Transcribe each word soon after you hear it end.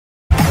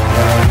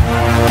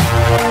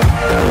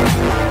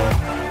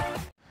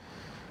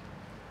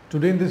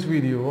Today in this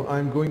video I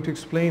am going to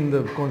explain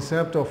the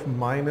concept of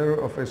minor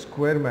of a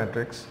square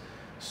matrix.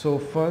 So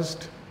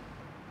first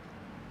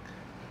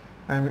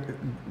I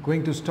am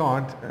going to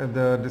start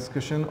the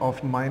discussion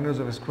of minors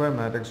of a square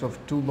matrix of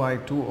 2 by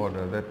 2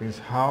 order. That means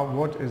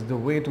what is the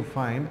way to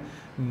find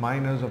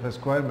minors of a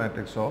square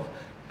matrix of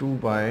 2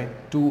 by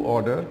 2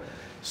 order.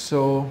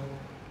 So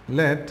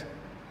let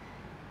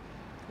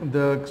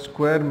the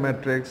square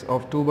matrix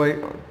of 2 by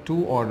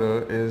 2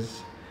 order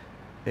is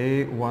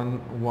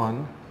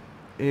A11,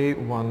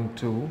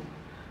 A12,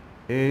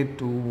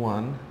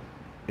 A21,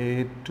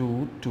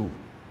 A22.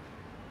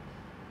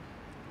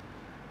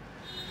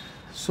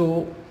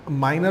 So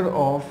minor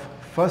of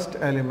first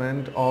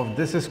element of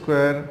this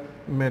square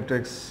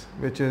matrix,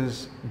 which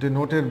is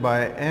denoted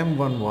by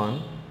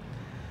M11,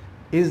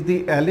 is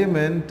the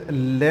element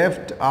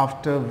left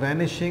after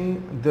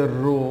vanishing the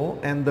row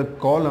and the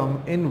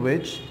column in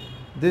which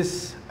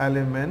this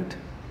element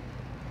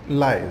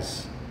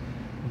lies.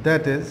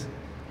 That is,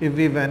 if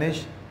we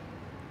vanish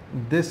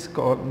this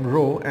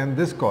row and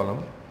this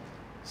column,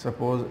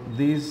 suppose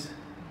this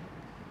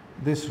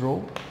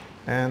row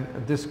and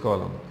this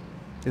column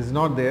is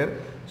not there,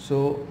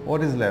 so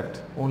what is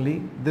left?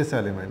 Only this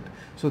element.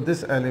 So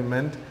this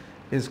element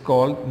is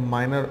called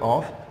minor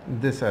of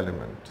this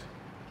element,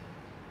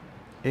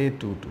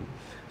 A22.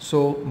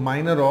 So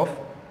minor of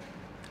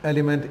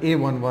element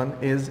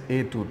A11 is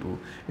A22.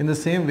 In the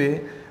same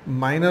way,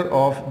 minor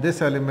of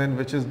this element,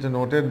 which is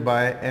denoted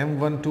by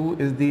M12,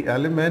 is the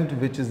element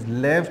which is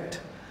left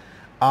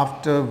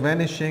after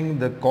vanishing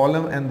the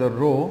column and the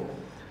row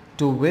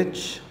to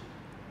which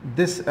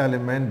this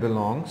element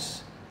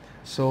belongs.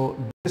 So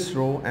this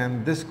row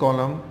and this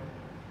column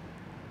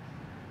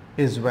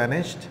is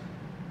vanished,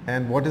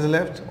 and what is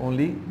left?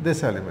 Only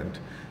this element.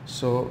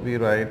 So we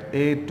write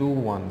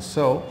A21.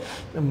 So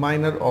the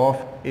minor of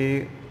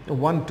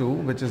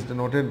A12, which is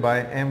denoted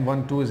by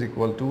M12, is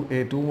equal to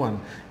A21.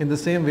 In the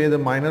same way, the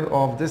minor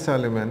of this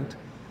element,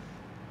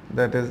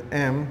 that is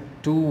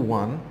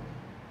M21,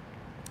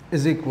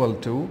 is equal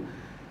to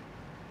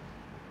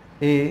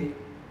A12,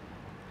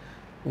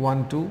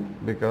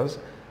 because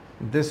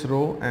this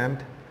row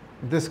and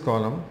this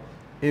column,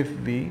 if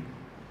we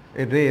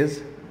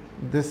erase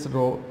this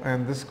row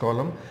and this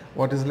column,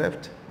 what is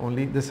left?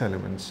 Only this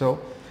element. So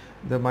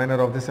the minor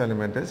of this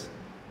element is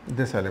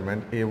this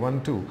element,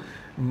 A12.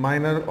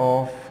 Minor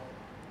of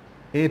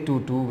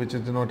A22, which is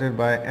denoted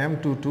by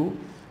M22,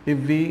 if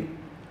we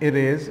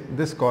erase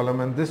this column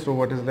and this row,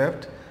 what is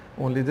left?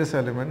 Only this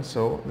element.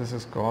 So this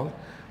is called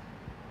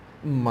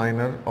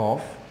minor of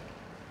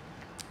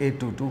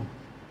A22.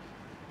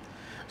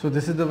 So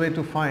this is the way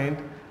to find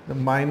the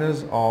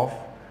minors of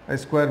a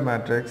square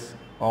matrix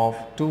of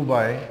 2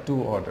 by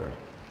 2 order.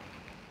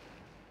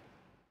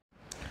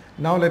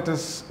 Now let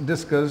us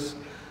discuss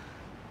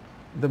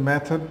the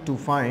method to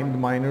find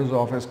minors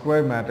of a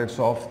square matrix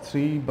of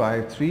 3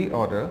 by 3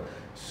 order.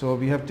 So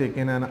we have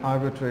taken an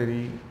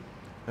arbitrary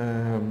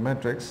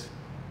matrix.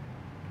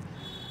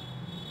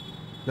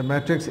 The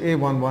matrix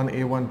A11,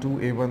 A12,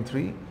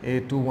 A13,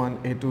 A21,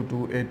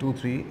 A22,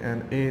 A23,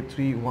 and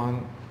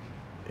A31,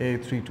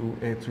 A32,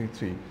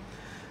 A33.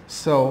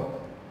 So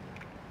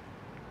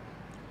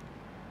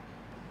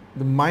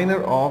the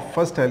minor of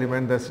first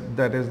element,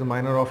 that is the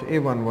minor of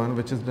A11,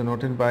 which is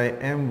denoted by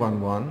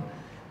M11,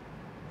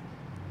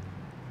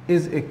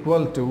 is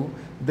equal to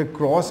the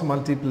cross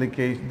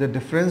multiplication, the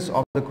difference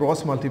of the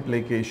cross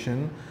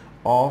multiplication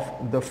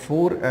of the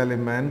 4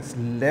 elements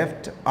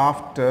left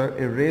after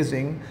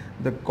erasing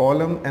the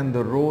column and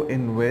the row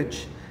in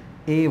which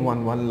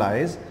A11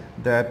 lies.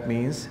 That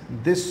means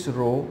this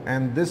row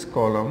and this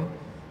column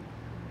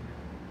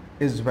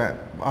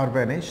are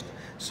vanished.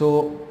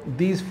 So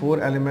these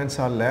 4 elements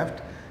are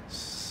left.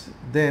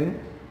 Then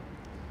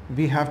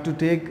we have to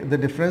take the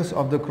difference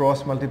of the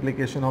cross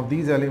multiplication of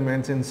these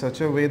elements in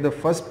such a way the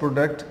first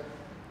product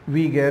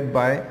we get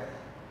by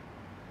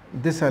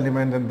this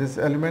element and this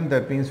element,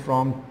 that means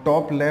from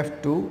top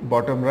left to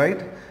bottom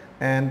right,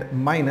 and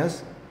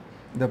minus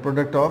the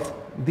product of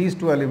these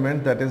 2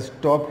 elements, that is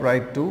top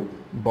right to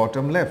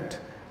bottom left.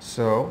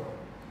 So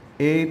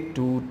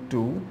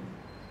A22,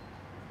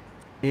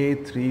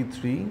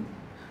 A33,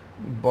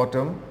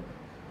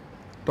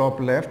 top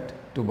left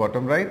to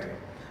bottom right,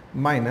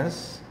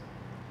 minus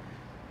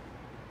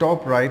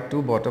top right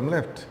to bottom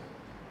left,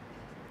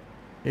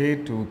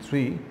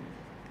 A23,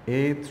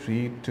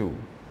 A32.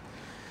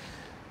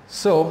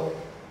 So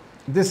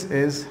this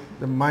is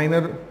the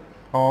minor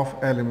of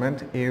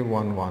element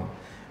A11.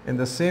 In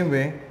the same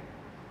way,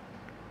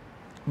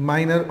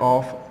 minor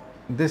of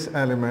this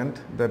element,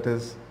 that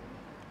is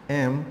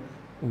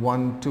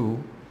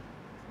M12,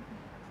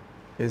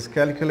 is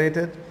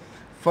calculated.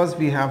 First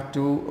we have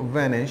to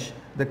vanish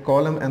the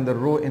column and the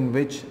row in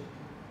which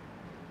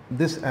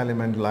this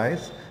element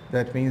lies.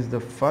 That means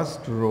the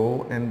first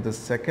row and the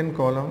second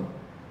column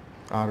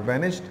are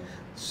vanished.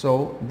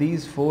 So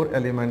these 4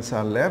 elements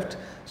are left.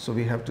 So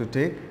we have to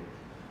take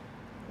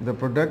the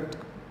product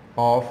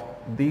of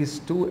these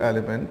 2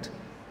 elements,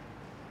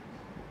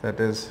 that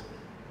is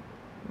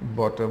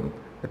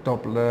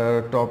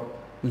top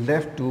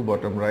left 2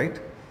 bottom right,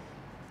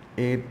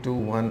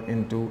 A21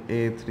 into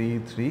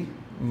A33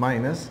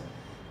 minus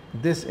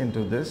this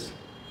into this,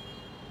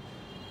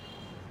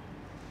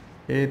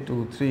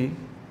 A23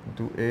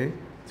 into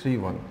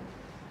A31.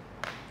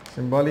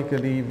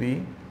 Symbolically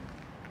we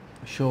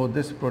show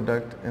this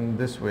product in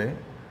this way.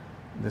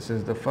 This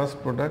is the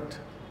first product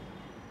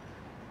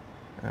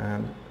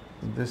and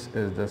this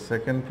is the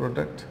second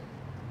product,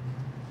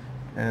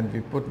 and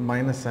we put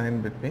minus sign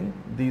between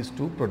these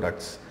two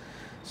products.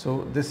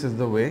 So this is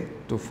the way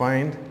to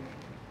find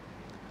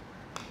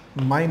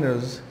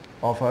minors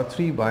of a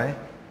 3 by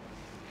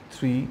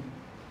 3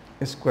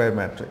 square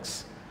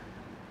matrix.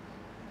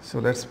 So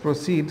let's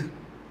proceed.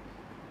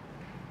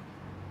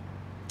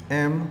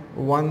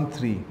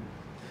 M13,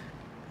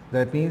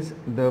 that means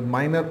the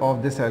minor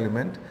of this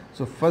element.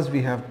 So first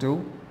we have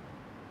to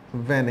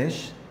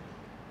vanish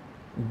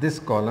this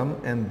column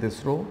and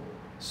this row.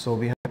 So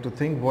we have to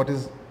think what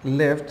is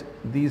left.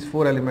 These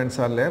 4 elements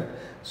are left.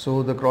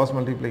 So the cross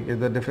multiplication,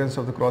 the difference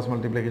of the cross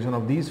multiplication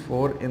of these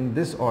 4 in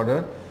this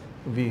order,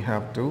 we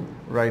have to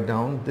write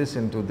down this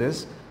into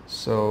this.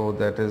 So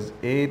that is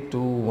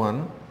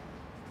A21,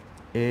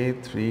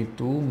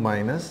 A32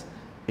 minus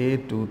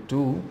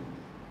A22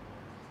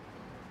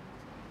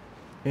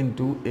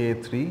 into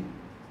A31.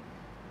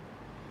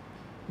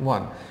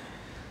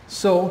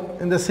 So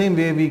in the same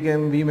way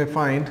we may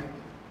find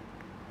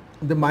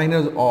the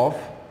minors of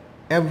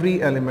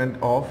every element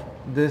of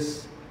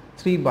this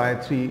 3 by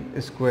 3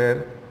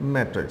 square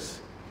matrix.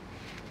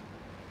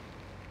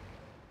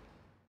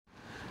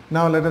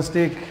 Now let us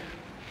take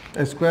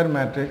a square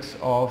matrix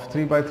of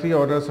 3 by 3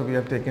 order. So we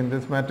have taken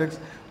this matrix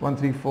 1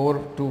 3 4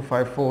 2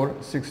 5 4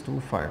 6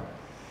 2 5.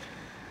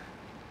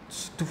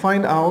 To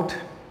find out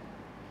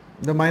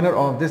the minor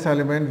of this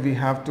element, we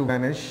have to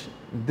vanish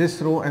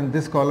this row and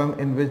this column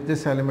in which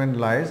this element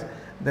lies.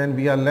 Then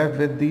we are left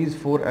with these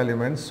 4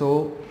 elements.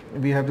 So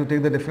we have to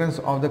take the difference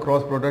of the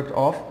cross product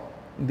of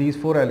these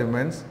 4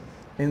 elements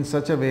in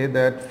such a way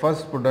that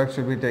first product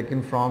should be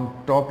taken from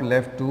top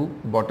left to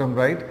bottom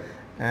right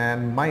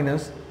and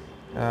minus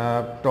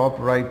top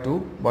right to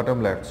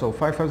bottom left. So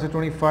 5 5s are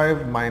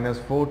 25 minus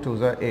 4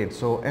 2s are 8.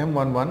 So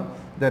M11,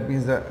 that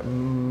means the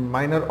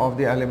minor of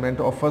the element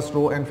of first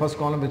row and first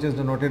column, which is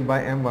denoted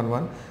by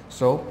M11.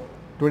 So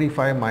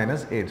 25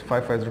 minus 8,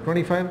 5 5s are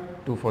 25,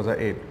 2 4s are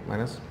 8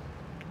 minus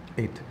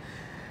 8.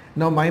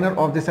 Now minor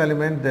of this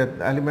element,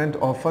 that element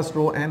of first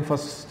row and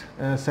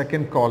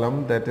second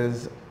column, that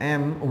is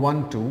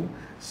M12.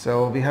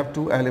 So we have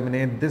to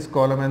eliminate this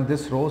column and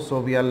this row. So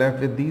we are left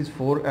with these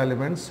 4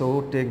 elements.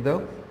 So take the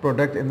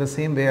product in the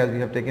same way as we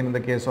have taken in the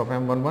case of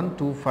M11.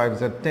 2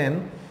 5s are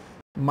 10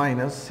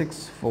 minus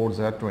 6 4s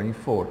are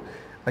 24.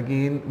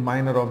 Again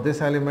minor of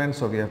this element.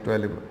 So we have to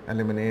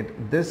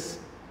eliminate this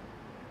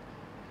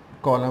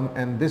column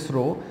and this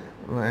row,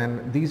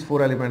 and these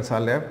 4 elements are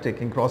left.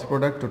 Taking cross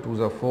product, 2 2s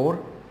are 4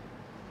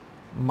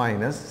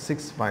 minus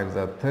 6 5s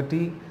are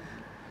 30.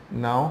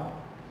 Now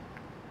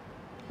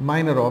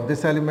minor of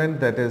this element,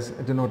 that is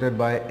denoted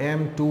by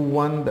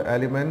M21, the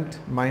element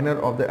minor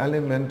of the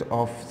element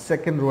of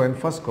second row and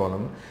first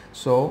column.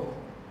 So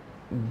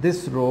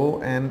this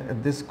row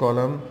and this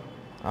column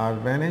are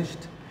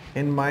vanished.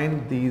 In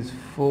mind, these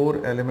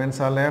 4 elements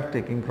are left.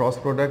 Taking cross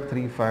product,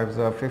 3 5s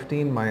are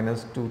 15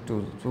 minus 2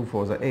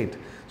 4s are 8.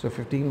 So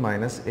 15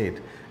 minus 8.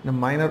 The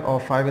minor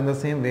of 5, in the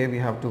same way we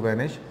have to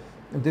vanish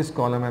this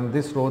column and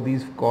this row.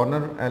 These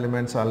corner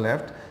elements are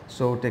left.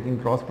 So taking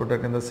cross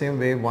product in the same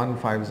way, 1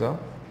 5s are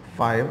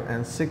 5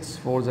 and 6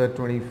 4s are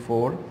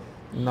 24.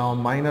 Now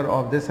minor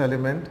of this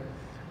element,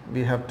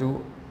 we have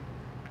to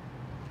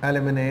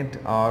eliminate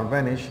or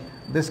vanish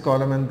this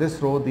column and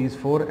this row. These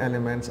 4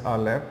 elements are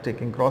left.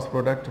 Taking cross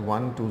product,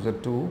 1 2s are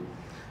 2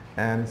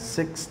 and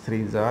 6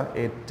 3s are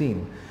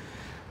 18.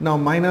 Now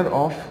minor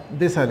of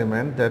this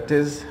element, that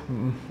is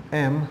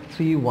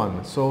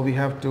M31. So we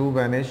have to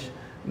vanish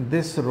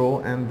this row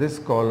and this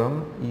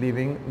column,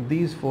 leaving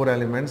these 4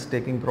 elements.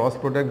 Taking cross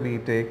product,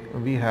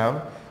 we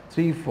have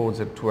 3 4s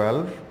are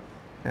 12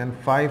 and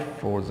 5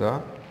 4s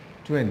are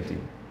 20.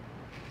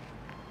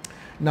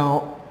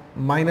 Now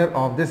minor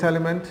of this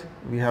element,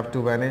 we have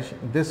to vanish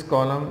this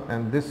column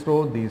and this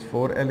row. These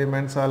 4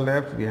 elements are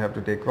left. We have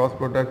to take cross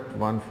product,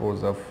 1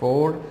 4s are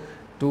 4,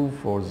 2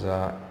 4s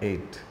are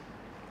 8.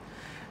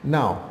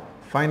 Now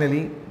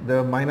finally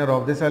the minor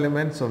of this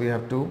element, so we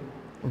have to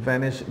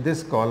vanish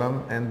this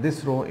column and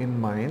this row. In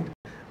mind,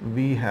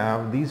 we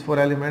have these 4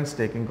 elements.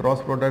 Taking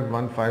cross product,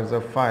 1 5s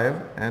are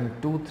 5 and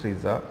 2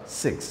 3s are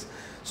 6.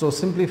 So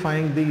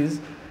simplifying these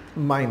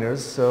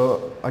minors,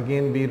 so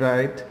again we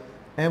write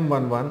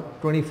M11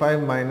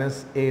 25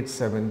 minus 8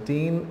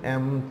 17,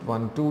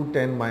 M12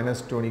 10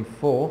 minus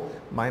 24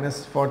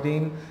 minus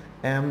 14,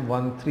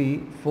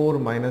 M13 4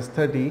 minus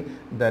 30,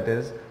 that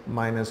is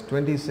minus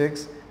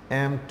 26,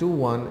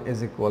 M21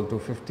 is equal to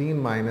 15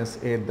 minus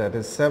 8, that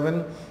is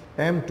 7,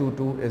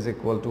 M22 is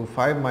equal to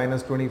 5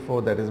 minus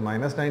 24, that is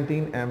minus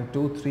 19,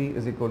 M23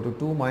 is equal to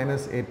 2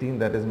 minus 18,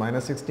 that is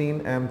minus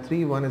 16,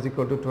 M31 is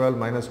equal to 12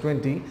 minus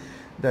 20.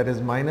 that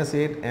is minus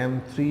 8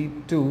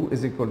 m32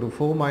 is equal to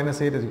 4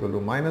 minus 8 is equal to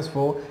minus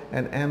 4,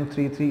 and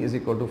m33 is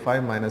equal to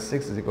 5 minus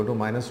 6 is equal to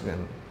minus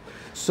 1.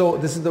 So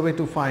this is the way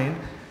to find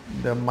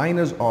the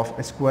minors of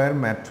a square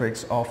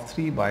matrix of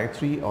 3 by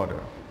 3 order.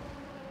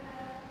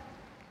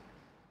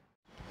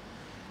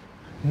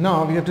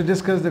 Now we have to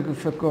discuss the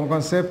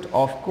concept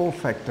of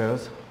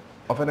cofactors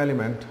of an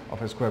element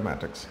of a square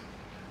matrix.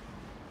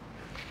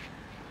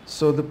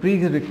 So the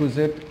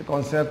prerequisite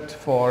concept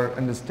for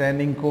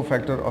understanding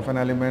cofactor of an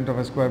element of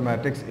a square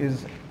matrix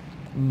is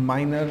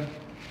minor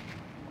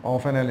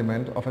of an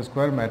element of a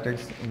square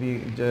matrix.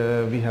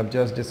 We have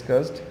just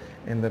discussed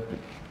in the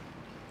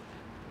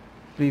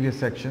previous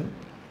section.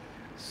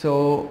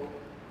 So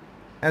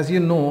as you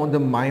know, the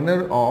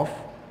minor of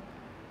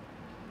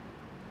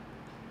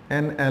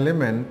an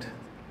element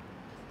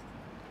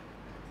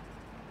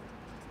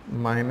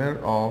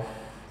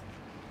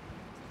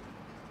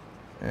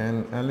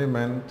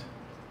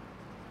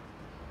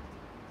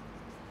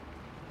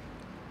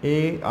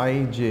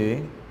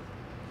Aij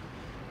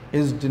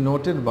is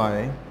denoted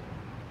by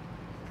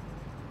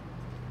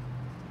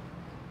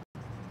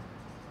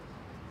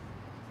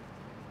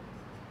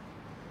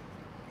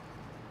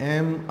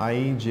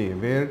Mij,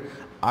 where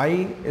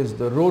I is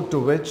the row to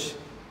which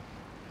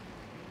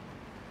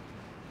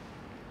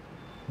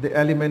the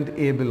element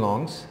A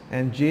belongs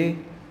and J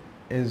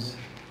is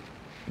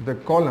the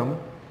column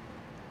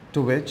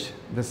to which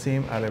the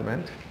same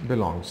element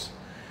belongs.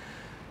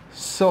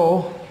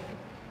 So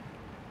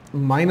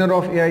minor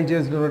of Aij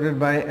is denoted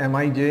by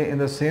Mij. In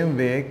the same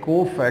way,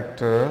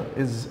 cofactor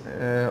is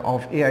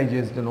of Aij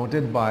is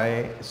denoted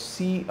by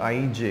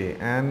Cij,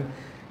 and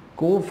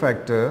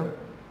cofactor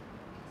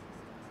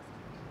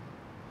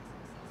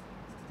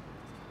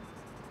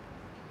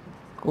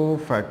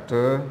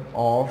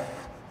of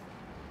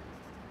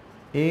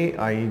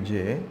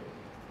Aij,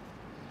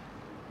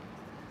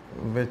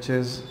 which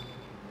is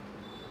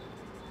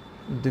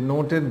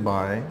denoted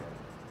by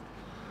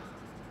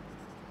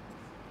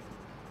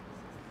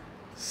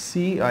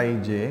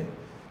Cij,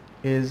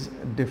 is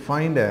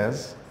defined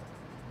as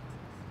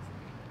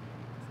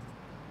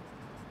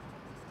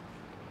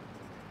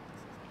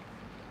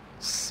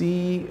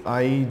Cij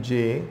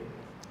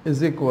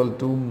is equal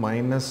to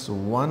minus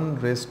 1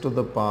 raised to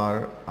the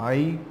power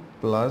I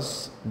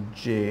plus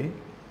j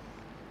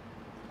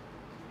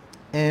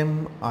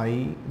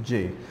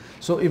Mij.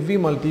 So if we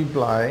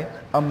multiply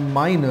a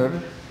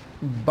minor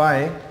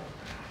by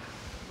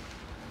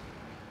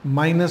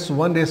minus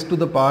 1 raised to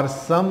the power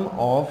sum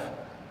of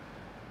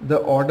the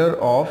order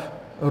of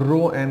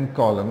row and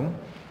column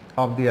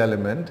of the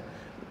element,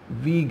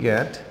 we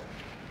get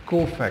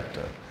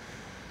cofactor.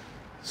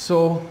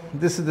 So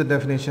this is the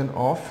definition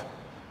of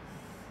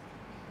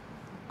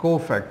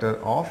cofactor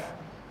of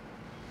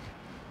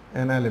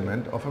an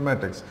element of a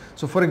matrix.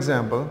 So for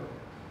example,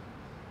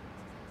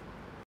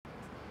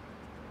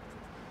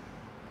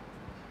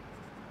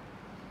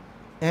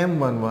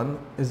 m11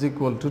 is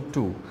equal to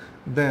 2,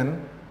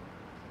 then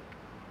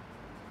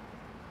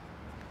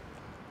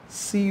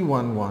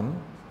C11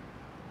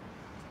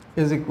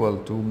 is equal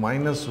to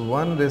minus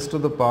 1 raised to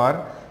the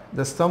power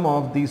the sum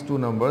of these two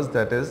numbers,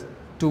 that is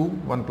 2,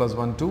 1 plus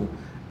 1, 2,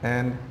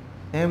 and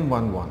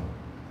m11,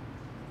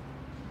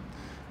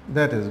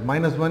 that is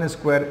minus 1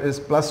 square is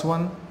plus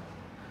 1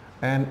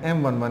 and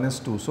m11 is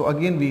 2. So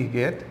again we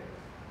get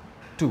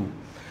 2.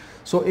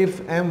 So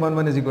if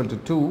m11 is equal to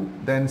 2,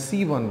 then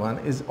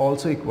C11 is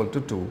also equal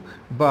to 2.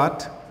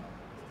 But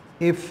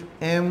if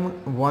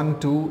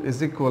m12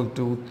 is equal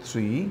to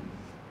 3,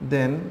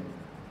 then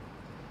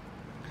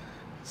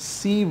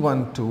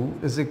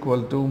C12 is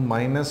equal to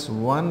minus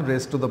 1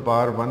 raised to the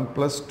power 1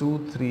 plus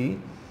 2, 3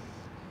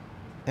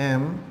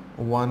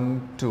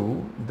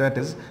 m12, that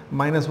is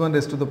minus 1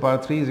 raised to the power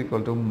 3 is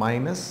equal to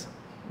minus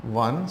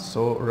 1.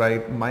 So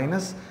write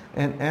minus,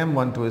 and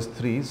m12 is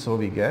 3, so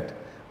we get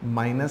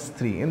minus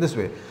 3. In this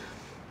way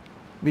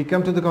we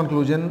come to the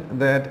conclusion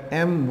that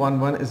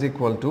m11 is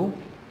equal to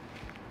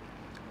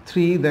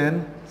 3,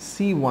 then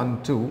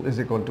C12 is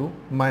equal to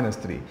minus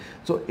 3.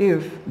 So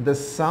if the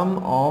sum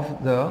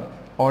of the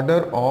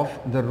order of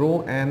the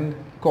row and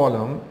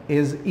column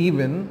is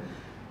even,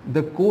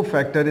 the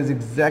cofactor is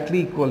exactly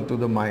equal to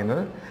the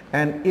minor,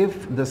 and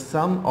if the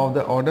sum of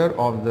the order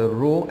of the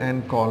row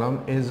and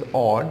column is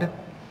odd,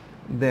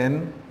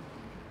 then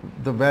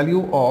the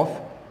value of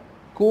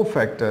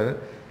cofactor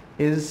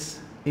is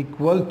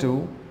equal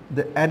to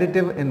the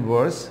additive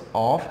inverse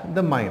of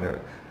the minor.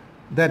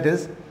 That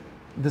is,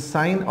 the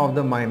sign of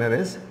the minor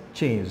is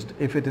changed.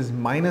 If it is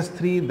minus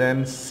 3,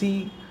 then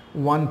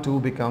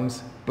C12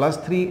 becomes plus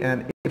 3,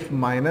 and if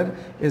minor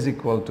is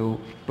equal to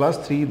plus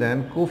 3,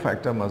 then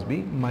cofactor must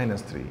be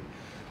minus 3.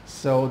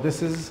 So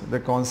this is the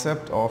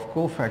concept of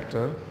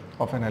cofactor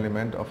of an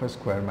element of a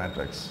square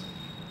matrix.